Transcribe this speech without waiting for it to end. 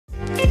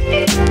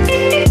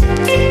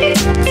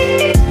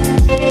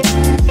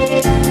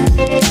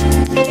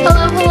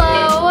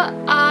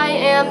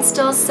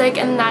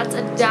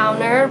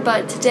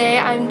but today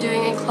I'm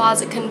doing a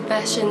closet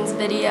confessions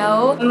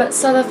video.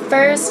 So the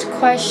first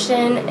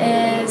question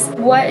is,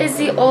 what is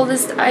the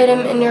oldest item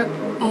in your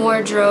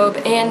wardrobe?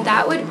 And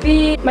that would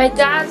be my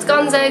dad's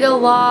Gonzaga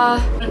Law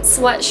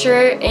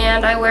sweatshirt,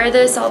 and I wear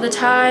this all the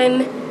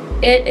time.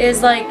 It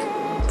is like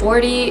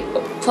 40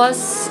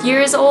 plus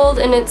years old,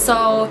 and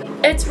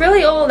it's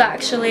really old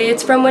actually.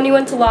 It's from when he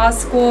went to law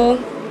school,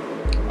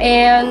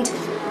 and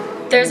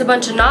there's a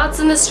bunch of knots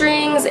in the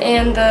strings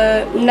and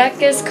the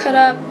neck is cut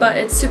up, but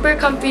it's super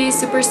comfy,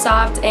 super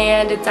soft,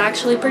 and it's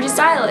actually pretty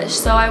stylish,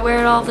 so I wear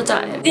it all the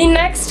time. The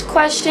next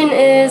question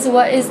is,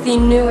 what is the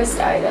newest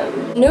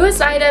item?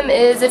 Newest item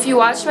is, if you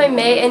watched my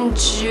May and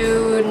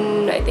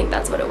June, I think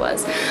that's what it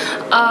was,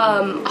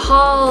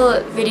 haul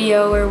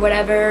video or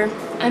whatever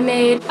I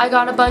made, I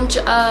got a bunch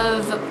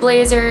of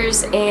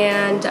blazers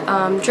and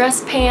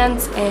dress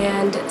pants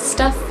and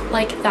stuff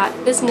like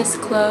that, business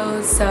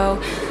clothes,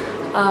 so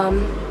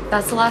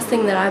that's the last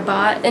thing that I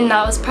bought, and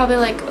that was probably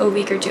like a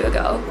week or two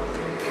ago.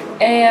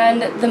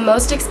 And the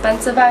most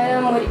expensive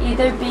item would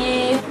either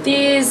be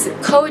these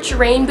Coach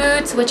rain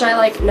boots, which I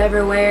like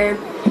never wear,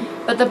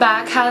 but the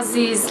back has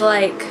these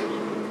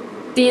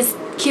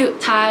cute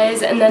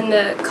ties, and then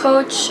the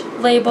Coach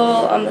label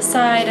on the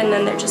side, and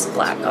then they're just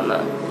black on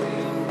the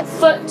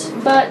foot.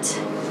 But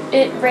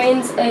it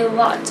rains a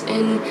lot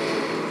in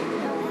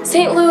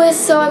St. Louis,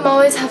 so I'm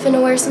always having to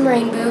wear some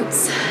rain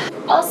boots.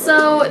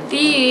 Also,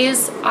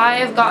 these I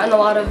have gotten a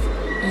lot of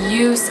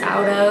use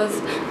out of.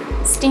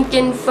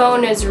 Stinking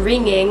phone is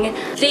ringing.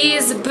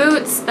 These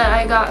boots that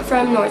I got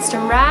from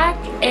Nordstrom Rack,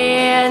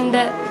 and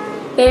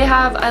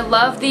I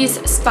love these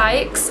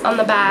spikes on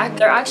the back.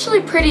 They're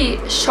actually pretty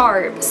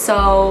sharp,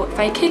 so if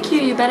I kick you,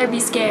 you better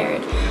be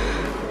scared.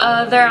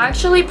 They're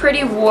actually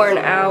pretty worn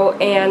out,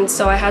 and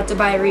so I had to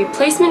buy a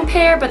replacement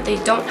pair, but they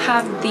don't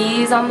have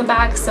these on the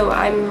back, so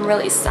I'm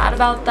really sad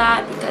about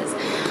that because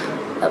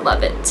I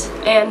love it.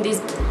 And these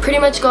pretty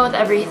much go with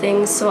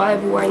everything, so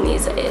I've worn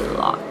these a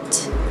lot.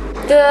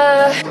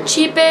 The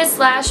cheapest /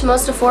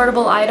 most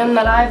affordable item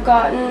that I've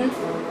gotten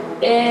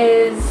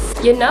is,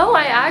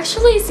 I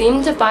actually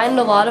seem to find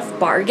a lot of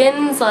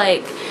bargains.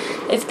 Like,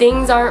 if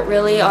things aren't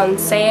really on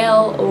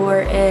sale,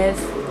 or if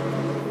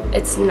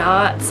it's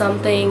not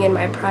something in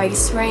my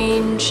price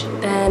range,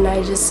 then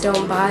I just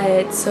don't buy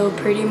it. So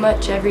pretty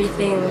much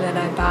everything that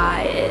I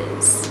buy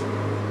is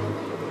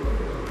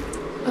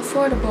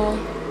affordable.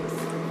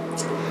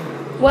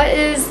 What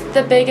is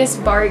the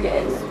biggest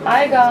bargain?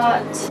 I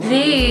got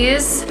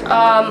these,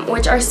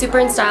 which are super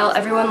in style.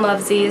 Everyone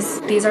loves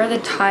these. These are the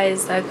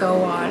ties that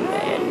go on,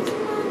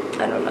 and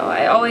I don't know,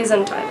 I always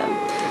untie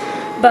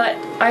them. But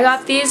I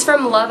got these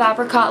from Love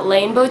Apricot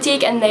Lane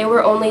Boutique, and they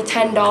were only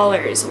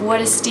 $10.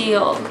 What a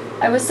steal.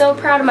 I was so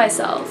proud of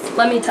myself,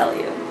 let me tell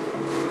you.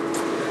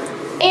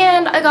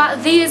 And I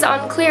got these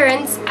on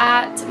clearance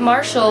at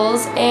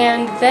Marshall's,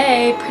 and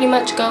they pretty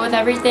much go with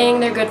everything.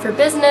 They're good for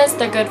business,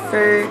 they're good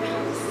for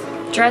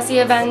dressy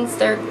events,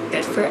 they're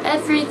good for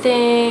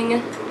everything.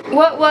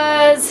 What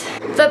was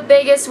the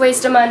biggest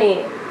waste of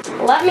money?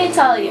 Let me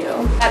tell you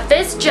that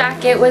this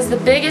jacket was the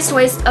biggest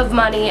waste of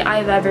money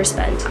I've ever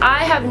spent.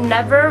 I have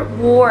never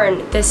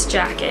worn this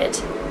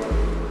jacket.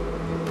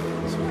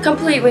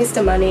 Complete waste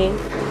of money.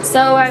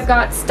 So I've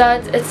got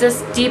studs. It's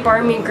this deep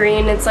army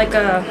green. It's like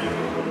a,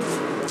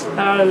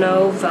 I don't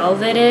know,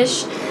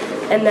 velvet-ish,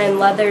 and then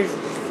leather.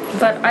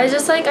 But I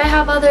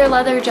have other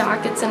leather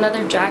jackets and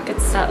other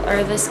jackets that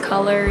are this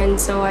color, and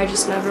so I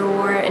just never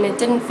wore it, and it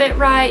didn't fit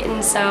right,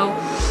 and so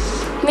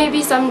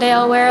maybe someday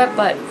I'll wear it,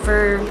 but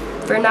for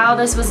now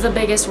this was the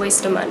biggest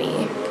waste of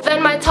money.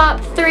 Then my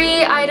top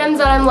 3 items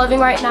that I'm loving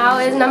right now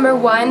is, number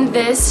 1,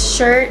 this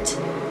shirt.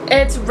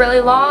 It's really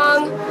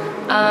long,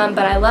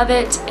 but I love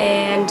it,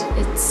 and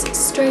it's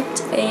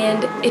striped,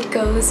 and it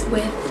goes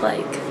with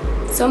like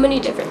so many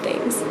different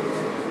things.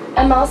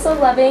 I'm also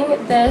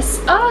loving this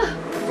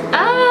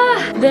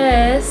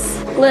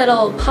this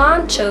little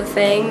poncho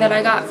thing that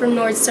I got from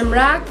Nordstrom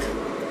Rack.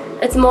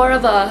 It's more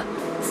of a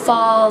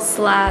fall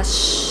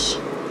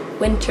 /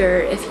 winter,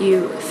 if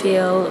you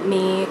feel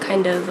me,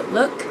 kind of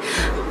look,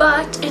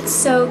 but it's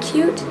so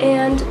cute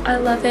and I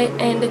love it,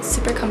 and it's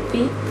super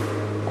comfy.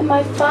 And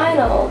my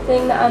final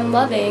thing that I'm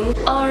loving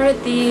are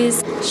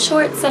these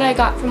shorts that I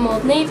got from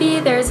Old Navy.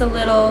 There's a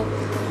little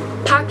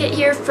pocket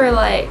here for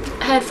like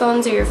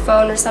headphones or your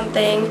phone or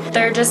something.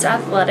 They're just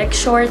athletic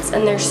shorts,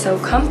 and they're so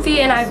comfy,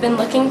 and I've been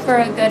looking for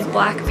a good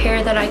black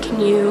pair that I can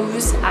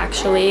use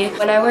actually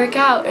when I work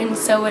out, and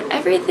so when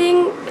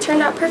everything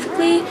turned out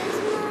perfectly,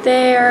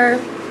 they're,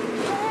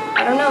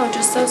 I don't know,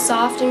 just so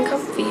soft and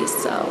comfy.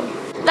 So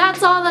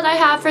that's all that I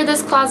have for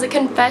this closet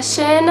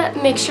confession.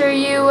 Make sure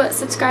you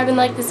subscribe and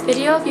like this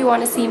video if you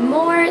want to see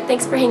more.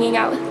 Thanks for hanging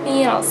out with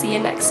me, and I'll see you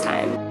next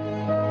time.